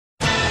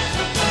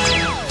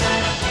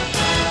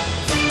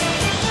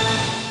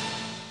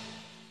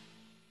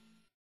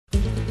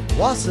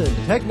Wason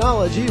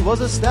Technology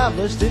was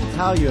established in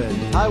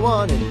Taoyuan,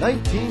 Taiwan in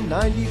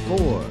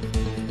 1994.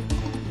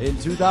 In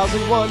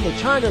 2001, the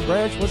China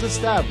branch was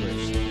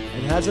established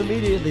and has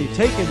immediately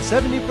taken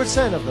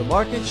 70% of the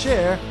market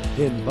share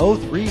in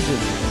both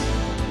regions.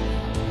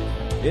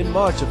 In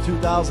March of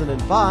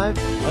 2005,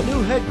 a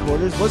new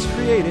headquarters was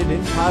created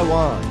in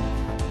Taiwan.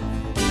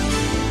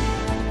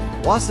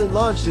 Wason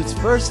launched its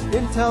first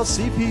Intel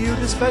CPU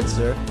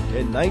dispenser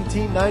in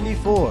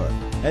 1994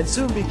 and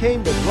soon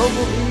became the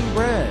global leading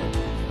brand.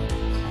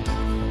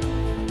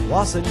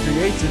 Wason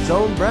creates its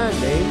own brand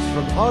names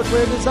from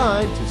hardware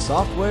design to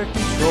software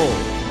control.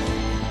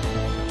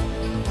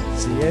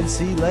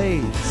 CNC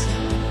lathes,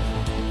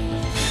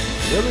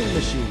 milling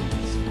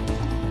machines,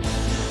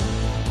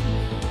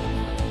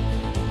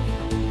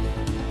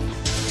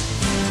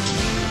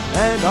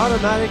 and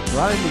automatic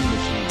grinding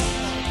machines.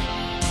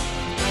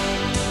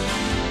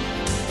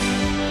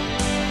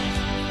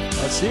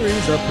 A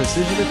series of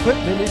precision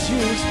equipment is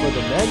used for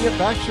the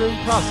manufacturing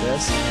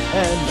process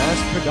and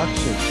mass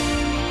production.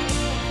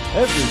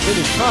 Every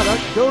finished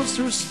product goes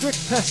through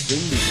strict testing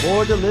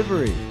before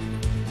delivery.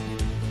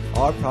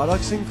 Our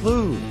products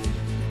include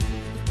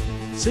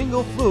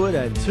single fluid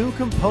and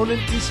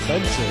two-component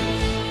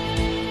dispensers,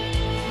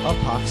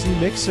 epoxy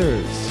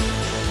mixers,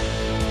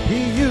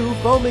 PU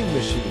foaming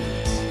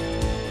machines,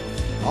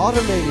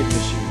 automated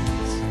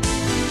machines,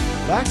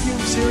 vacuum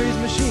series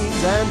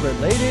machines and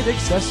related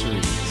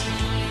accessories.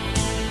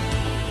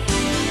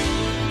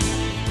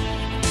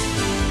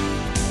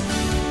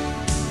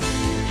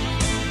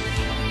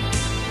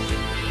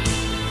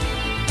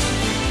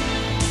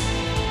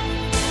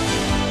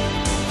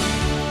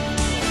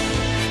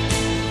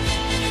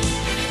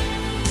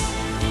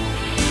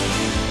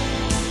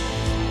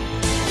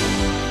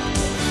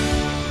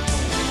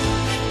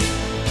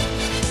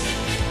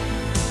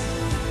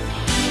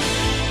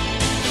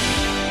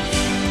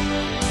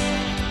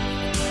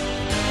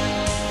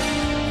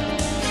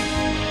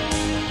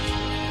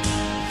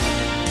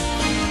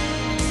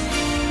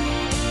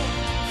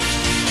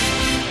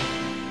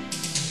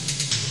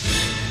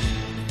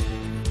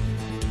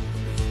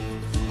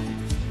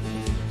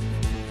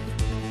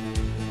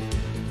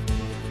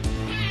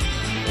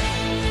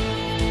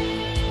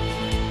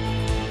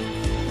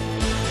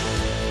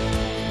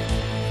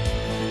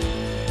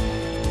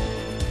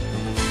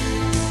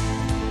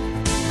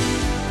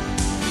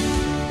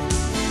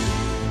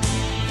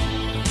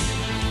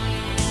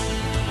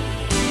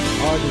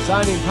 Our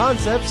designing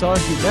concepts are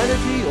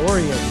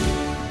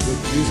humanity-oriented,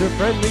 with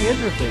user-friendly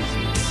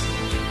interfaces.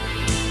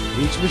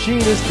 Each machine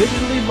is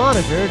digitally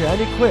monitored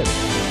and equipped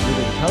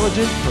with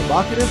intelligent,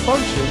 provocative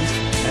functions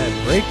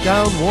and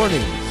breakdown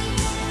warnings.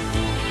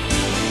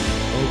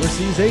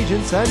 Overseas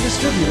agents and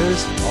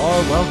distributors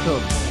are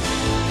welcome.